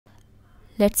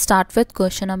Let's start with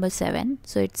question number 7.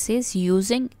 So it says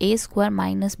using a square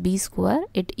minus b square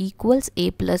it equals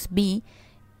a plus b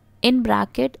in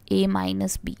bracket a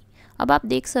minus b. अब आप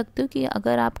देख सकते हो कि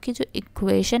अगर आपकी जो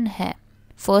इक्वेशन है,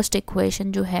 फर्स्ट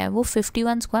इक्वेशन जो है वो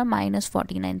 51 स्क्वायर माइनस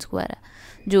 49 स्क्वायर है,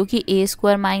 जो कि a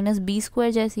square minus b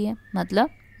square जैसी है, मतलब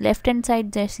लेफ्ट हैंड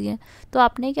साइड जैसी है। तो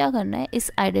आपने क्या करना है,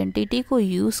 इस आइडेंटिटी को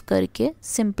यूज़ करके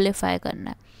सिंप्लीफाई करना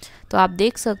है। तो आप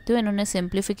देख सकते हो इन्होंने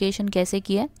सिंप्लीफिकेशन कैसे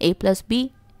किया है, a plus be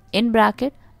in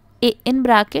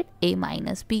bracket a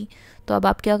minus B. तो अब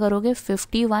आप क्या करोगे,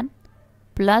 51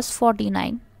 प्लस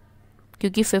 49,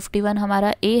 क्योंकि 51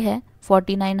 हमारा a है,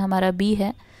 49 हमारा b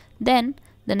है, then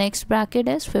the next bracket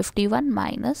is 51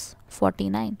 minus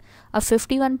 49. अब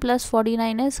 51 plus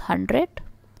 49 is 100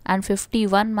 and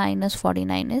 51 minus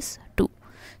 49 is 2.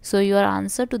 So your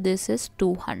answer to this is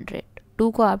 200.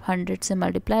 2 को आप 100 से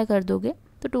मल्टीप्लाई कर दोगे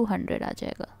तो 200 आ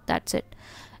जाएगा. That's it.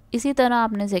 इसी तरह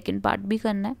आपने सेकेंड पार्ट भी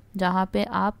करना है, जहाँ पे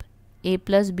आप a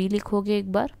प्लस बी लिखोगे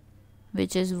एक बार,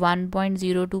 विच इज़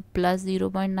 1.02 प्लस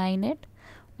 0.98,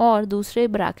 और दूसरे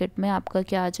ब्रैकेट में आपका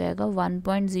क्या आ जाएगा,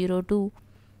 1.02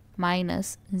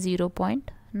 माइनस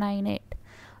 0.98.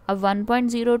 अब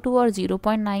 1.02 और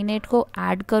 0.98 को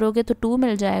ऐड करोगे तो 2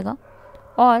 मिल जाएगा,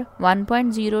 और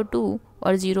 1.02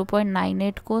 और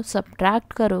 0.98 को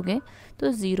सब्ट्रैक्ट करोगे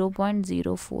तो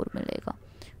 0.04 मिलेगा,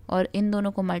 और इन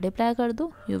दोनों को मल्टीप्लाई कर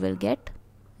दो, यू विल गेट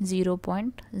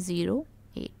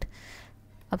 0.08.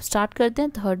 अब स्टार्ट करते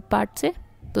हैं थर्ड पार्ट से.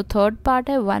 तो थर्ड पार्ट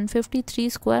है 153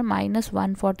 स्क्वायर माइनस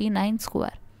 149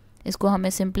 स्क्वायर. इसको हमें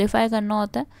सिंप्लीफाई करना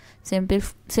होता है.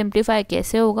 सिंप्लीफाई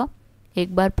कैसे होगा,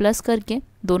 एक बार प्लस करके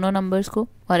दोनों नंबर्स को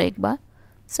और एक बार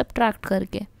सब्ट्रैक्ट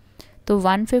करके. तो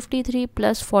 153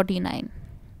 plus 49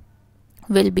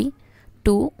 will be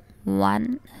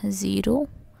 210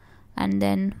 and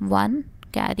then 1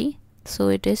 carry,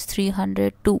 so it is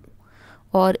 302.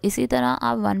 और इसी तरह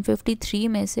आप 153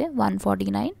 में से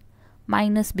 149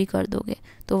 माइनस भी कर दोगे,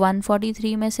 तो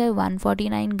 143 में से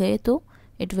 149 गए तो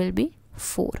it will be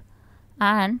 4,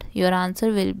 and your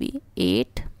answer will be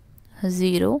 8,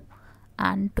 0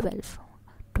 and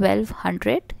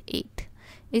 1208.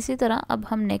 इसी तरह अब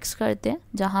हम नेक्स्ट करते हैं,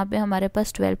 जहाँ पे हमारे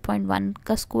पास 12.1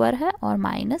 का स्क्वायर है और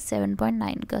माइनस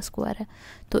 7.9 का स्क्वायर है.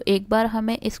 तो एक बार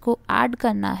हमें इसको ऐड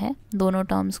करना है दोनों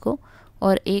टर्म्स को,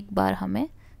 और एक बार हमें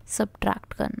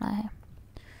सब्ट्रैक्ट करना है.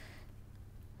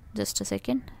 Just a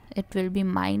second, it will be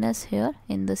minus here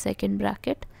in the second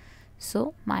bracket,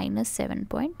 so minus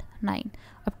 7.9.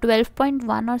 अब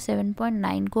 12.1 और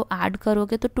 7.9 को ऐड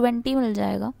करोगे तो 20 मिल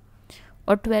जाएगा,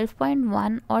 और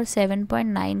 12.1 और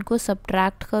 7.9 को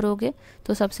सब्ट्रैक्ट करोगे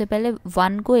तो सबसे पहले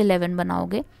 1 को 11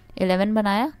 बनाओगे, 11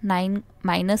 बनाया, 9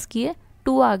 माइनस किए,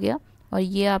 2 आ गया, और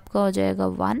ये आपका हो जाएगा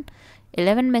 1.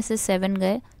 11 में से 7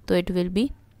 गए तो इट विल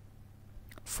बी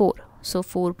 4, सो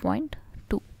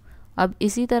 4.2. अब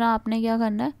इसी तरह आपने क्या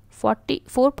करना है,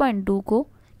 4.2 को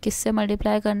किससे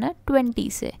मल्टीप्लाई करना है,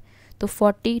 20 से. तो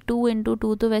 42 इंटू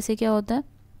 2 तो वैसे क्या होता है,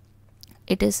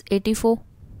 इट इज़ 84.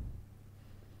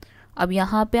 अब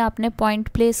यहाँ पे आपने पॉइंट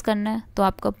प्लेस करना है, तो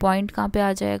आपका पॉइंट कहाँ पे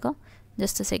आ जाएगा,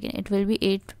 just a second, it will be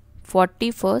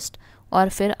 840 first, और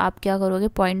फिर आप क्या करोगे,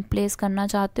 पॉइंट प्लेस करना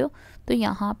चाहते हो तो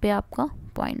यहाँ पे आपका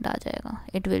पॉइंट आ जाएगा,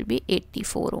 it will be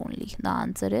 84 only. The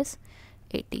answer is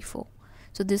 84.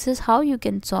 So this is how you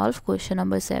can solve question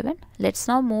number 7. Let's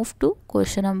now move to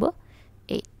question number